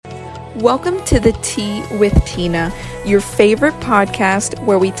Welcome to the Tea with Tina, your favorite podcast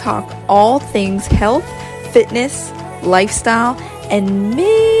where we talk all things health, fitness, lifestyle, and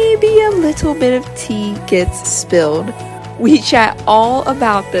maybe a little bit of tea gets spilled. We chat all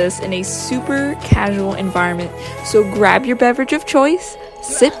about this in a super casual environment, so grab your beverage of choice,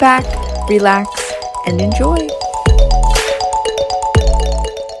 sit back, relax, and enjoy.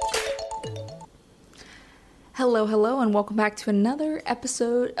 Hello, and welcome back to another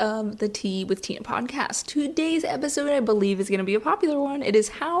episode of the Tea with Tina podcast. Today's episode, I believe, is going to be a popular one. It is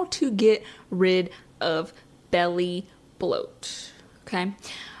how to get rid of belly bloat. Okay.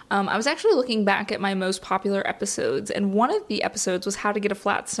 I was actually looking back at my most popular episodes, and one of the episodes was how to get a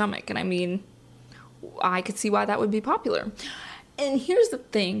flat stomach. And I mean, I could see why that would be popular. And here's the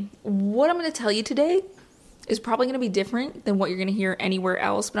thing. What I'm going to tell you today is probably going to be different than what you're going to hear anywhere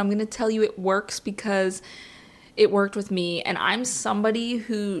else, but I'm going to tell you it works because it worked with me. And I'm somebody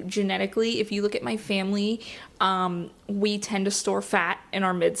who genetically, if you look at my family, we tend to store fat in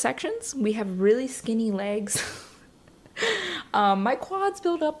our midsections. We have really skinny legs. My quads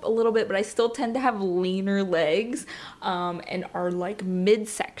build up a little bit, but I still tend to have leaner legs, and our like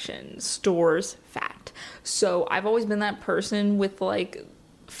midsection stores fat. So I've always been that person with like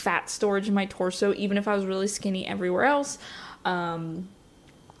fat storage in my torso, even if I was really skinny everywhere else.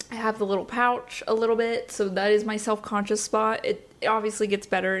 I have the little pouch a little bit, so that is my self-conscious spot. It obviously gets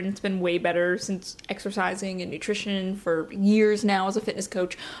better, and it's been way better since exercising and nutrition for years now as a fitness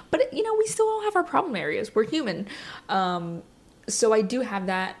coach. But, you know, we still all have our problem areas. We're human. So I do have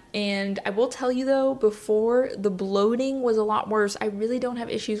that. And I will tell you, though, before, the bloating was a lot worse. I really don't have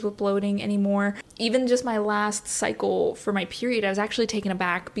issues with bloating anymore. Even just my last cycle for my period, I was actually taken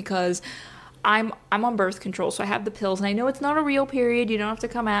aback because I'm on birth control, so I have the pills, and I know it's not a real period, you don't have to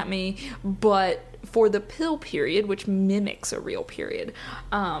come at me, but for the pill period, which mimics a real period,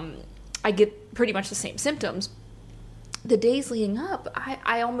 I get pretty much the same symptoms. The days leading up,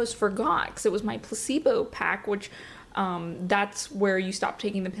 I almost forgot, because it was my placebo pack, which that's where you stop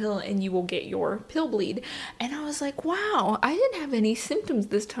taking the pill and you will get your pill bleed. And I was like, wow, I didn't have any symptoms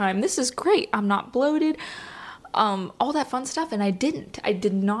this time. This is great. I'm not bloated. All that fun stuff, and I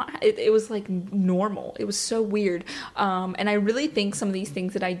did not, it was like normal. It was so weird, and I really think some of these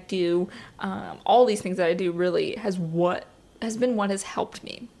things that I do, all these things that I do really has been what has helped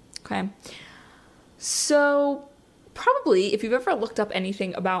me, okay? So, probably, if you've ever looked up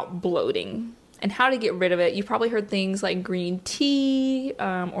anything about bloating and how to get rid of it, you've probably heard things like green tea,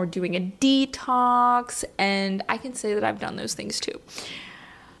 or doing a detox, and I can say that I've done those things too.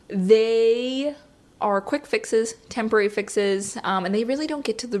 They are quick fixes, temporary fixes, and they really don't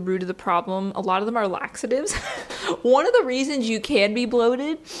get to the root of the problem. A lot of them are laxatives. One of the reasons you can be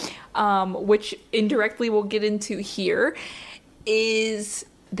bloated, which indirectly we'll get into here, is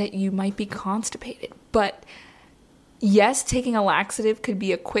that you might be constipated. But yes, taking a laxative could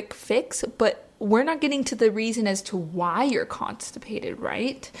be a quick fix, but we're not getting to the reason as to why you're constipated,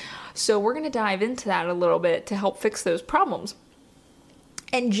 right? So we're going to dive into that a little bit to help fix those problems.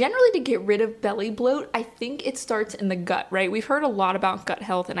 And generally, to get rid of belly bloat, I think it starts in the gut, right? We've heard a lot about gut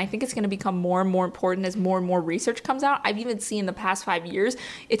health, and I think it's going to become more and more important as more and more research comes out. I've even seen in the past 5 years,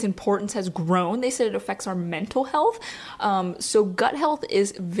 its importance has grown. They said it affects our mental health. So gut health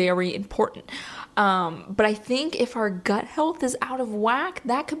is very important. But I think if our gut health is out of whack,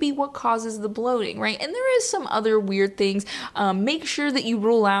 that could be what causes the bloating, right? And there is some other weird things. Make sure that you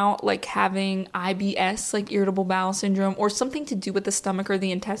rule out like having IBS, like irritable bowel syndrome, or something to do with the stomach or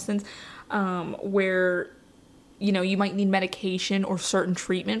the intestines, where, you know, you might need medication or certain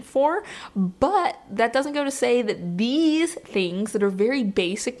treatment for. But that doesn't go to say that these things that are very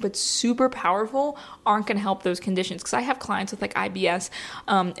basic but super powerful aren't going to help those conditions. Because I have clients with like IBS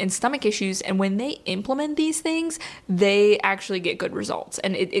and stomach issues, and when they implement these things, they actually get good results.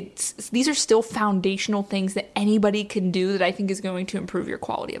 And these are still foundational things that anybody can do that I think is going to improve your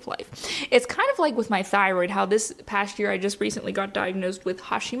quality of life. It's kind of like with my thyroid, how this past year I just recently got diagnosed with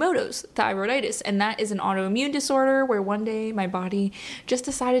Hashimoto's thyroiditis, and that is an autoimmune disorder where one day my body just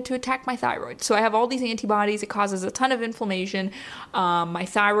decided to attack my thyroid. So I have all these antibodies. It causes a ton of inflammation. My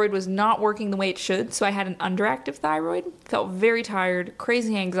thyroid was not working the way it should, so I had an underactive thyroid. Felt very tired,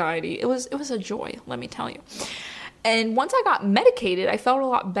 crazy anxiety. It was a joy, let me tell you. And once I got medicated, I felt a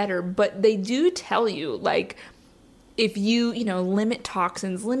lot better. But they do tell you, like, if you limit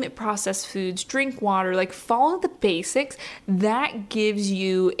toxins, limit processed foods, drink water, like follow the basics, that gives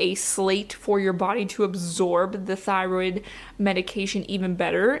you a slate for your body to absorb the thyroid medication even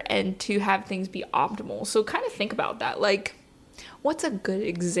better and to have things be optimal. So kind of think about that. Like, what's a good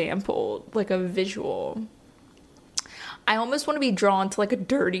example, like a visual? I almost want to be drawn to like a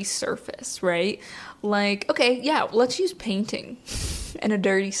dirty surface, right? Like, okay, yeah, let's use painting and a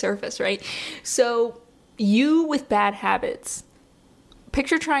dirty surface, right? So you with bad habits,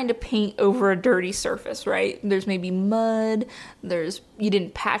 picture trying to paint over a dirty surface, right? There's maybe mud, you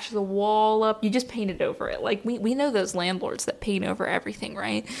didn't patch the wall up, you just painted over it. Like we know those landlords that paint over everything,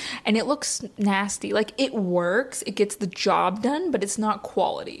 right? And it looks nasty. Like it works, it gets the job done, but it's not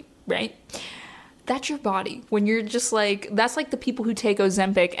quality, right? That's your body. When you're just like, that's like the people who take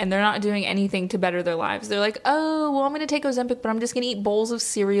Ozempic and they're not doing anything to better their lives. They're like, oh, well, I'm going to take Ozempic, but I'm just going to eat bowls of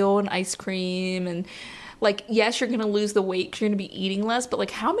cereal and ice cream. And like, yes, you're going to lose the weight because you're going to be eating less, but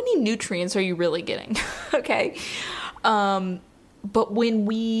like, how many nutrients are you really getting? Okay. But when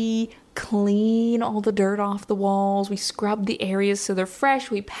we clean all the dirt off the walls, we scrub the areas so they're fresh,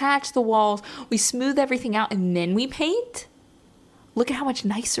 we patch the walls, we smooth everything out, and then we paint, look at how much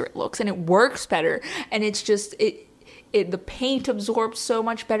nicer it looks, and it works better. And it's just, the paint absorbs so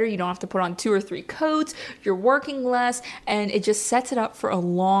much better. You don't have to put on 2 or 3 coats. You're working less, and it just sets it up for a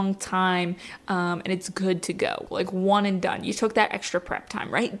long time. And it's good to go. Like one and done. You took that extra prep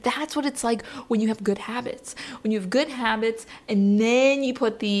time, right? That's what it's like when you have good habits. When you have good habits, and then you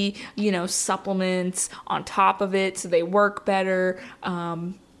put the, supplements on top of it so they work better.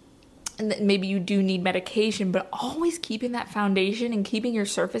 And maybe you do need medication, but always keeping that foundation and keeping your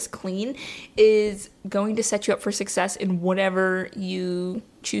surface clean is going to set you up for success in whatever you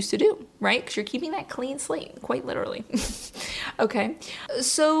choose to do, right? Because you're keeping that clean slate, quite literally. Okay,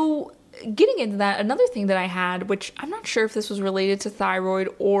 so getting into that, another thing that I had, which I'm not sure if this was related to thyroid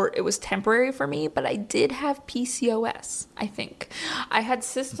or it was temporary for me, but I did have PCOS, I think. I had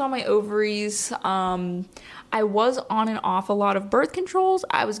cysts on my ovaries. I was on and off a lot of birth controls.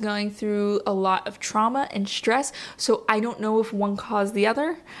 I was going through a lot of trauma and stress, so I don't know if one caused the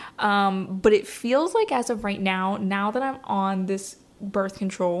other, but it feels like as of right now that I'm on this birth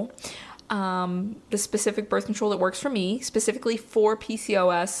control, the specific birth control that works for me, specifically for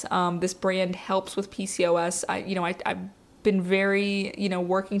PCOS, this brand helps with PCOS. I've been very,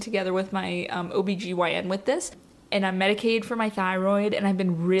 working together with my OBGYN with this. And I'm medicated for my thyroid, and I've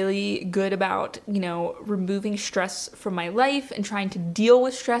been really good about, removing stress from my life and trying to deal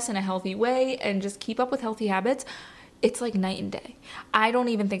with stress in a healthy way and just keep up with healthy habits. It's like night and day. I don't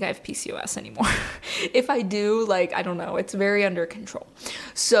even think I have PCOS anymore. If I do, I don't know, it's very under control.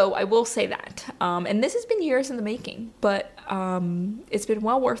 So I will say that. And this has been years in the making, but it's been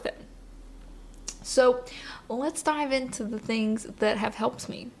well worth it. So let's dive into the things that have helped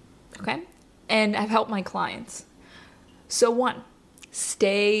me, okay? And have helped my clients. So 1,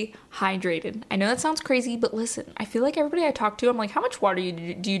 stay hydrated. I know that sounds crazy, but listen, I feel like everybody I talk to, I'm like, how much water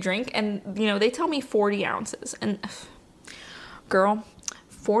do you drink? And, they tell me 40 ounces. And, girl,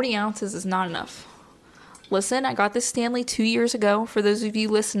 40 ounces is not enough. Listen, I got this Stanley 2 years ago. For those of you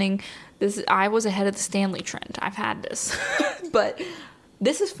listening, I was ahead of the Stanley trend. I've had this. But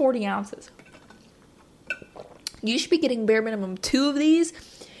this is 40 ounces. You should be getting bare minimum 2 of these.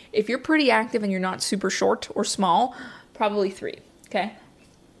 If you're pretty active and you're not super short or small, probably 3, okay?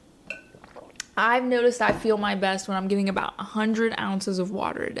 I've noticed I feel my best when I'm getting about 100 ounces of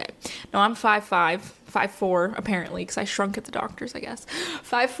water a day. Now, I'm 5'5", 5'4", apparently, because I shrunk at the doctor's, I guess.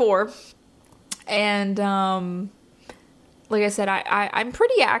 5'4", and like I said, I'm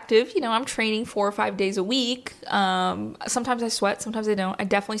pretty active. I'm training 4 or 5 days a week. Sometimes I sweat, sometimes I don't. I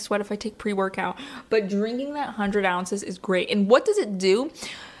definitely sweat if I take pre-workout, but drinking that 100 ounces is great. And what does it do?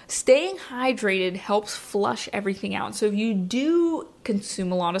 Staying hydrated helps flush everything out. So if you do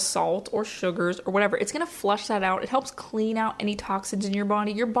consume a lot of salt or sugars or whatever, it's going to flush that out. It helps clean out any toxins in your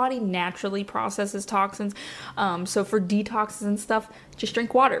body. Your body naturally processes toxins. So for detoxes and stuff, just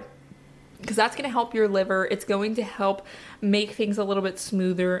drink water, because that's going to help your liver. It's going to help make things a little bit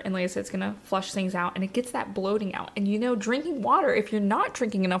smoother. And like I said, it's going to flush things out, and it gets that bloating out. And drinking water, if you're not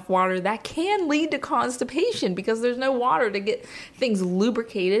drinking enough water, that can lead to constipation because there's no water to get things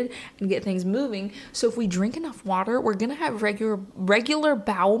lubricated and get things moving. So if we drink enough water, we're going to have regular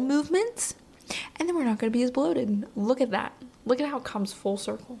bowel movements, and then we're not going to be as bloated. Look at that. Look at how it comes full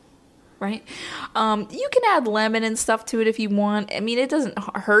circle. Right? You can add lemon and stuff to it if you want. I mean, it doesn't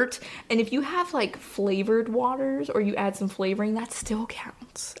hurt. And if you have flavored waters or you add some flavoring, that still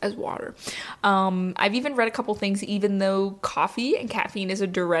counts as water. I've even read a couple things, even though coffee and caffeine is a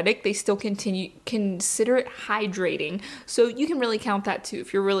diuretic, they still consider it hydrating. So you can really count that too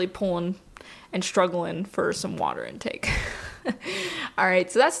if you're really pulling and struggling for some water intake. All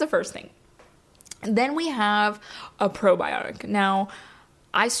right, so that's the first thing. Then we have a probiotic. Now,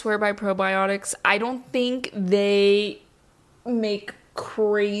 I swear by probiotics. I don't think they make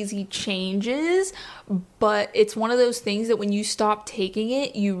crazy changes, but it's one of those things that when you stop taking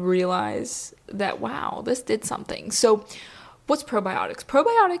it, you realize that, wow, this did something. So what's probiotics?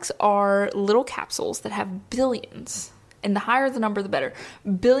 Probiotics are little capsules that have billions, and the higher the number, the better,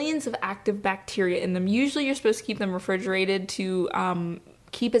 billions of active bacteria in them. Usually you're supposed to keep them refrigerated to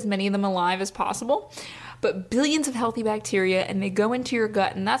keep as many of them alive as possible. But billions of healthy bacteria, and they go into your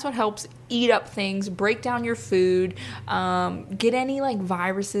gut, and that's what helps eat up things, break down your food, get any like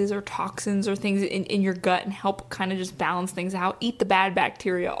viruses or toxins or things in your gut, and help kind of just balance things out, eat the bad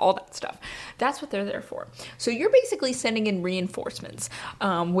bacteria, all that stuff. That's what they're there for. So you're basically sending in reinforcements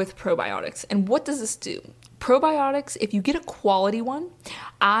with probiotics. And what does this do? Probiotics, if you get a quality one,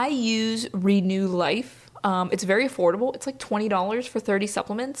 I use Renew Life. It's very affordable. It's like $20 for 30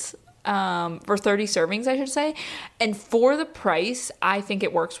 supplements. For 30 servings, I should say. And for the price, I think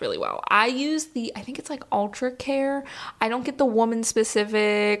it works really well. I use I think it's like Ultra Care. I don't get the woman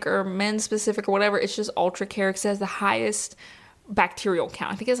specific or men specific or whatever. It's just Ultra Care because it has the highest bacterial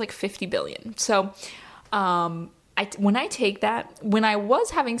count. I think it's like 50 billion. So, when I take that, when I was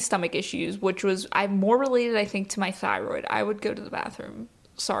having stomach issues, which was, I'm more related, I think, to my thyroid, I would go to the bathroom.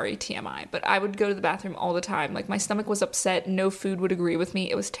 Sorry, TMI, but I would go to the bathroom all the time. Like, my stomach was upset. No food would agree with me.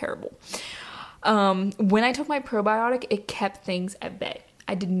 It was terrible. When I took my probiotic, it kept things at bay.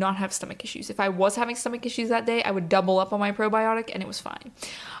 I did not have stomach issues. If I was having stomach issues that day, I would double up on my probiotic and it was fine.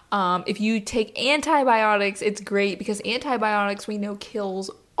 If you take antibiotics, it's great because antibiotics we know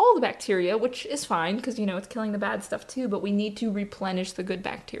kills all the bacteria, which is fine because, you know, it's killing the bad stuff too, but we need to replenish the good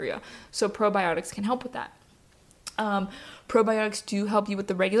bacteria. So probiotics can help with that. Probiotics do help you with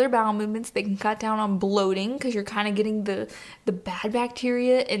the regular bowel movements. They can cut down on bloating because you're kind of getting the bad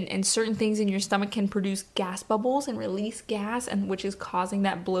bacteria, and certain things in your stomach can produce gas bubbles and release gas, and which is causing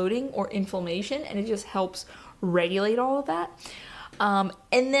that bloating or inflammation, and it just helps regulate all of that.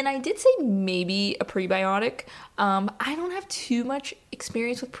 And then I did say maybe a prebiotic. I don't have too much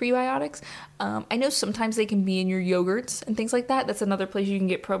experience with prebiotics. I know sometimes they can be in your yogurts and things like that. That's another place you can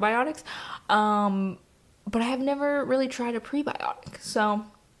get probiotics. But I have never really tried a prebiotic. So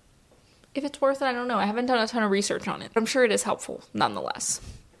if it's worth it, I don't know. I haven't done a ton of research on it. I'm sure it is helpful nonetheless.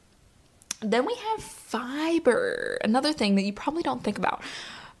 Then we have fiber, another thing that you probably don't think about.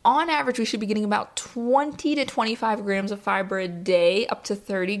 On average, we should be getting about 20 to 25 grams of fiber a day, up to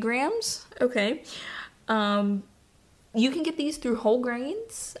 30 grams. Okay. You can get these through whole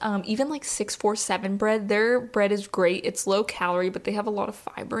grains, even like 647 bread. Their bread is great. It's low calorie, but they have a lot of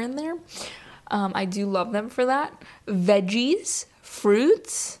fiber in there. I do love them for that. Veggies,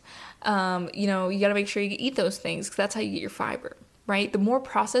 fruits, you know, you got to make sure you eat those things because that's how you get your fiber, right? The more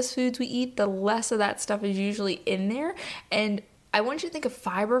processed foods we eat, the less of that stuff is usually in there. And I want you to think of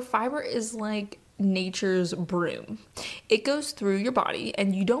fiber. Fiber is like nature's broom. It goes through your body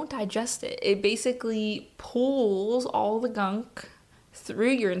and you don't digest it. It basically pulls all the gunk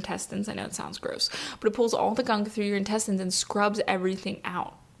through your intestines. I know it sounds gross, but it pulls all the gunk through your intestines and scrubs everything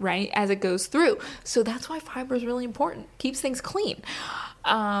out, right, as it goes through. So that's why fiber is really important. Keeps things clean.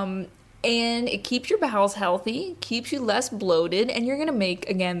 And it keeps your bowels healthy, keeps you less bloated, and you're going to make,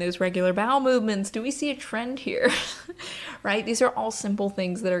 again, those regular bowel movements. Do we see a trend here? Right? These are all simple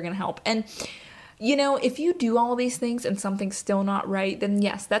things that are going to help. And, you know, if you do all these things and something's still not right, then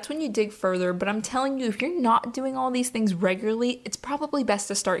yes, that's when you dig further. But I'm telling you, if you're not doing all these things regularly, it's probably best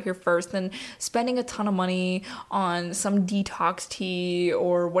to start here first than spending a ton of money on some detox tea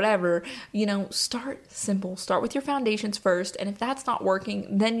or whatever. You know, start simple. Start with your foundations first. And if that's not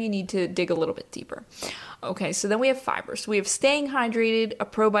working, then you need to dig a little bit deeper. Okay, so then we have fiber. So we have staying hydrated, a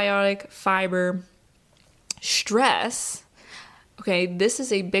probiotic, fiber, stress. Okay, this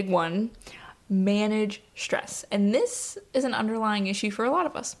is a big one. Manage stress. And this is an underlying issue for a lot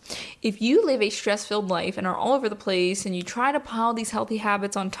of us. If you live a stress-filled life and are all over the place and you try to pile these healthy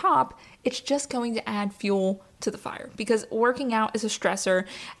habits on top, it's just going to add fuel to the fire because working out is a stressor.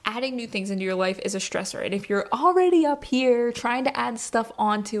 Adding new things into your life is a stressor. And if you're already up here, trying to add stuff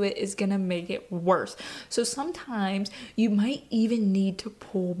onto it is going to make it worse. So sometimes you might even need to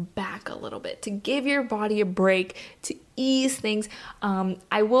pull back a little bit to give your body a break, to ease things.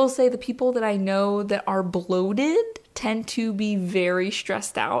 I will say the people that I know that are bloated tend to be very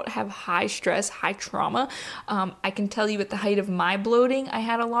stressed out, have high stress, high trauma. I can tell you at the height of my bloating, I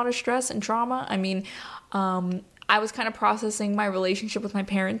had a lot of stress and trauma. I mean, I was kind of processing my relationship with my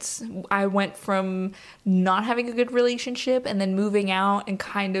parents. I went from not having a good relationship and then moving out and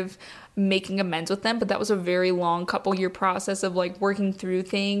kind of making amends with them. But that was a very long couple year process of like working through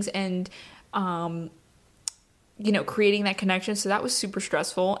things and, creating that connection. So that was super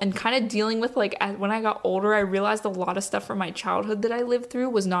stressful, and kind of dealing with when I got older, I realized a lot of stuff from my childhood that I lived through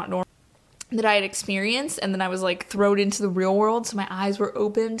was not normal, that I had experienced, and then I was thrown into the real world, so my eyes were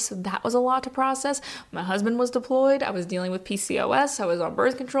opened. So that was a lot to process. My husband was deployed. I was dealing with PCOS. I was on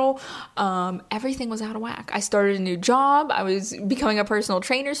birth control. Everything was out of whack. I started a new job. I was becoming a personal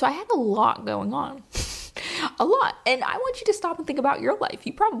trainer, so I had a lot going on. A lot. And I want you to stop and think about your life.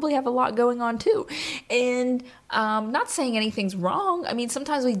 You probably have a lot going on too. And not saying anything's wrong. I mean,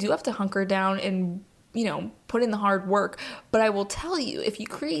 sometimes we do have to hunker down and put in the hard work. But I will tell you, if you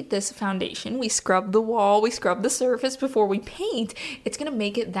create this foundation, we scrub the wall, we scrub the surface before we paint, it's going to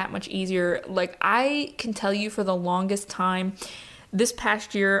make it that much easier. I can tell you, for the longest time, this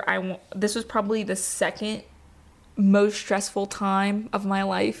past year, this was probably the second most stressful time of my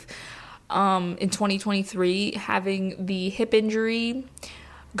life. In 2023, having the hip injury,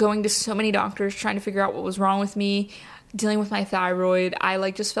 going to so many doctors, trying to figure out what was wrong with me, dealing with my thyroid.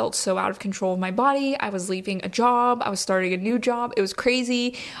 I just felt so out of control of my body. I was leaving a job. I was starting a new job. It was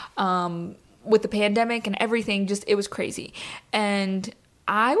crazy. With the pandemic and everything, it was crazy. And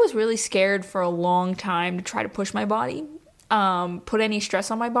I was really scared for a long time to try to push my body, put any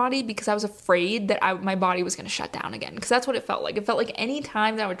stress on my body, because I was afraid that my body was going to shut down again. Because that's what it felt like. It felt like any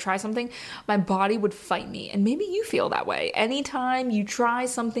time that I would try something, my body would fight me. And maybe you feel that way. Anytime you try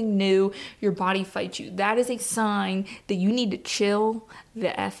something new, your body fights you. That is a sign that you need to chill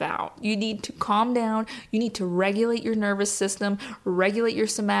the F out. You need to calm down. You need to regulate your nervous system, regulate your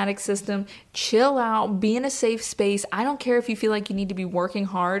somatic system, chill out, be in a safe space. I don't care if you feel like you need to be working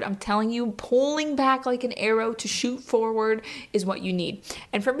hard. I'm telling you, pulling back like an arrow to shoot forward is what you need.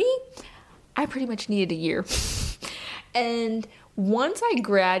 And for me, I pretty much needed a year. And once I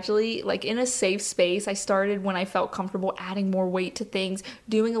gradually, in a safe space, I started, when I felt comfortable, adding more weight to things,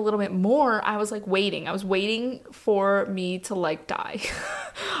 doing a little bit more. I was waiting. I was waiting for me to die.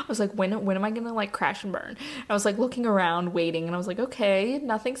 I was when am I gonna crash and burn? I was looking around, waiting, and I was okay,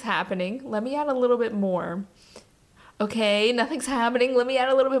 nothing's happening. Let me add a little bit more. Okay, nothing's happening. Let me add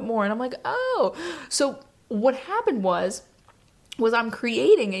a little bit more. And I'm oh. So what happened was I'm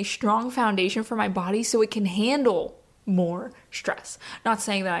creating a strong foundation for my body so it can handle more stress. Not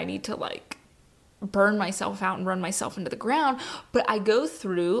saying that I need to burn myself out and run myself into the ground, but I go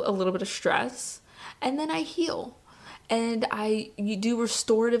through a little bit of stress and then I heal. And you do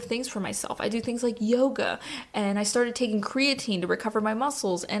restorative things for myself. I do things like yoga, and I started taking creatine to recover my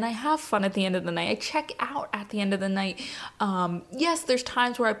muscles, and I have fun at the end of the night. I check out at the end of the night. Yes, there's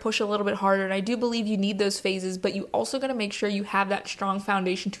times where I push a little bit harder, and I do believe you need those phases, but you also got to make sure you have that strong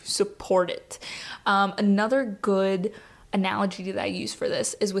foundation to support it. Another good analogy that I use for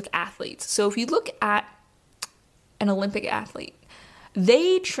this is with athletes. So if you look at an Olympic athlete,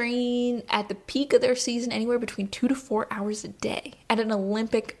 they train at the peak of their season anywhere between 2 to 4 hours a day at an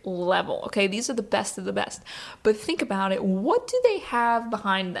Olympic level. Okay, these are the best of the best. But think about it. What do they have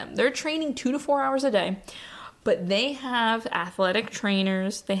behind them? They're training 2 to 4 hours a day, but they have athletic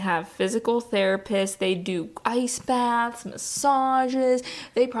trainers. They have physical therapists. They do ice baths, massages.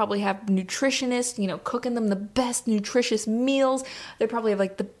 They probably have nutritionists, cooking them the best nutritious meals. They probably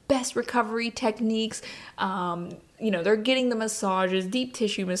have the best recovery techniques. They're getting the massages, deep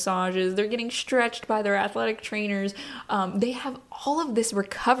tissue massages. They're getting stretched by their athletic trainers. They have all of this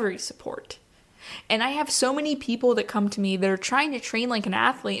recovery support. And I have so many people that come to me that are trying to train like an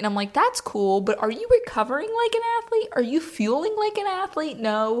athlete. And I'm that's cool, but are you recovering like an athlete? Are you fueling like an athlete?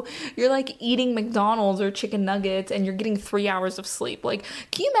 No, you're eating McDonald's or chicken nuggets and you're getting 3 hours of sleep. Can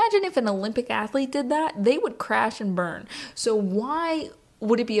you imagine if an Olympic athlete did that? They would crash and burn. So why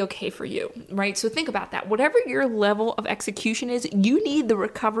would it be okay for you, right? So think about that. Whatever your level of execution is, you need the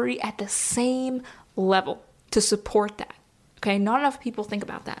recovery at the same level to support that. Okay, not enough people think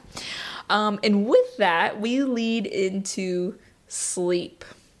about that. And with that, we lead into sleep.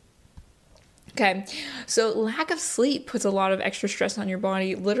 Okay, so lack of sleep puts a lot of extra stress on your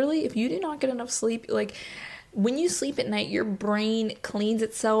body. Literally, if you do not get enough sleep, when you sleep at night, your brain cleans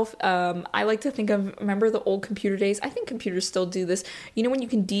itself. I like to think of, remember the old computer days? I think computers still do this. When you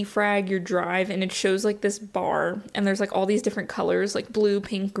can defrag your drive and it shows this bar and there's all these different colors, blue,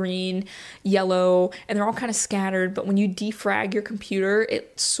 pink, green, yellow, and they're all kind of scattered. But when you defrag your computer,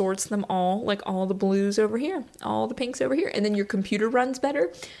 it sorts them all, all the blues over here, all the pinks over here, and then your computer runs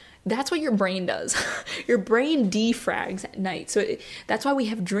better. That's what your brain does. Your brain defrags at night. So that's why we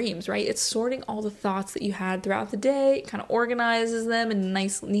have dreams, right? It's sorting all the thoughts that you had throughout the day. It kind of organizes them in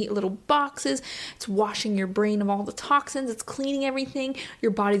nice, neat little boxes. It's washing your brain of all the toxins. It's cleaning everything. Your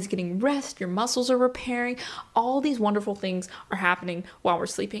body's getting rest. Your muscles are repairing. All these wonderful things are happening while we're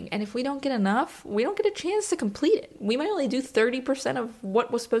sleeping. And if we don't get enough, we don't get a chance to complete it. We might only do 30% of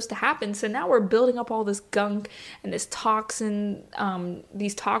what was supposed to happen. So now we're building up all this gunk and this toxin,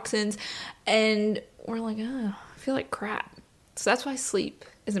 these toxins, and we're like, oh, I feel like crap. So that's why sleep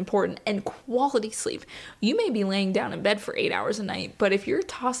is important, and quality sleep. You may be laying down in bed for 8 hours a night, but if you're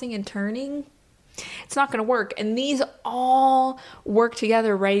tossing and turning, it's not going to work. And these all work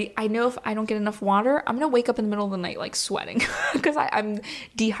together, right? I know if I don't get enough water, I'm going to wake up in the middle of the night like sweating because I'm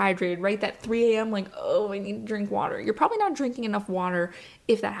dehydrated, right? That 3 a.m. like, oh, I need to drink water. You're probably not drinking enough water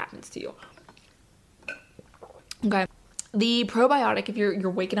if that happens to you. Okay. The probiotic, if you're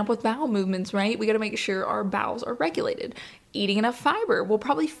waking up with bowel movements, right? We got to make sure our bowels are regulated. Eating enough fiber, we'll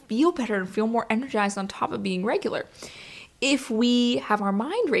probably feel better and feel more energized on top of being regular. If we have our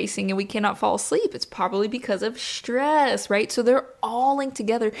mind racing and we cannot fall asleep, it's probably because of stress, right? So they're all linked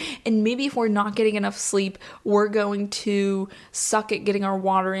together. And maybe if we're not getting enough sleep, we're going to suck at getting our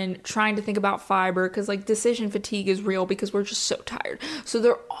water in, trying to think about fiber, because like decision fatigue is real because we're just so tired. So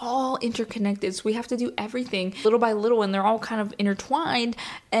they're all interconnected. So we have to do everything little by little, and they're all kind of intertwined.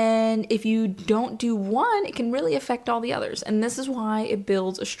 And if you don't do one, it can really affect all the others. And this is why it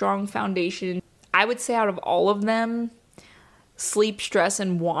builds a strong foundation. I would say out of all of them, sleep, stress,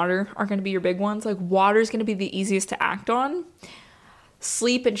 and water are going to be your big ones. Like water is going to be the easiest to act on.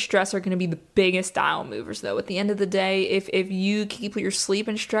 Sleep and stress are going to be the biggest dial movers, though. At the end of the day, if you keep your sleep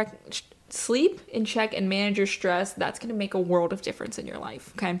in check and manage your stress, that's going to make a world of difference in your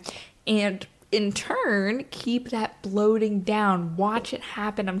life, okay? And in turn, keep that bloating down. Watch it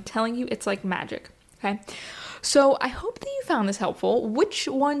happen. I'm telling you, it's like magic, okay? So I hope that you found this helpful. Which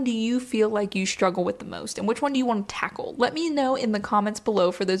one do you feel like you struggle with the most? And which one do you want to tackle? Let me know in the comments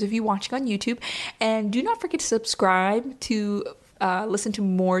below for those of you watching on YouTube. And do not forget to subscribe to listen to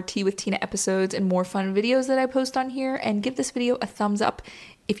more Tea with Tina episodes and more fun videos that I post on here. And give this video a thumbs up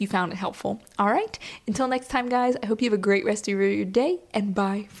if you found it helpful. All right? Until next time, guys, I hope you have a great rest of your day. And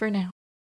bye for now.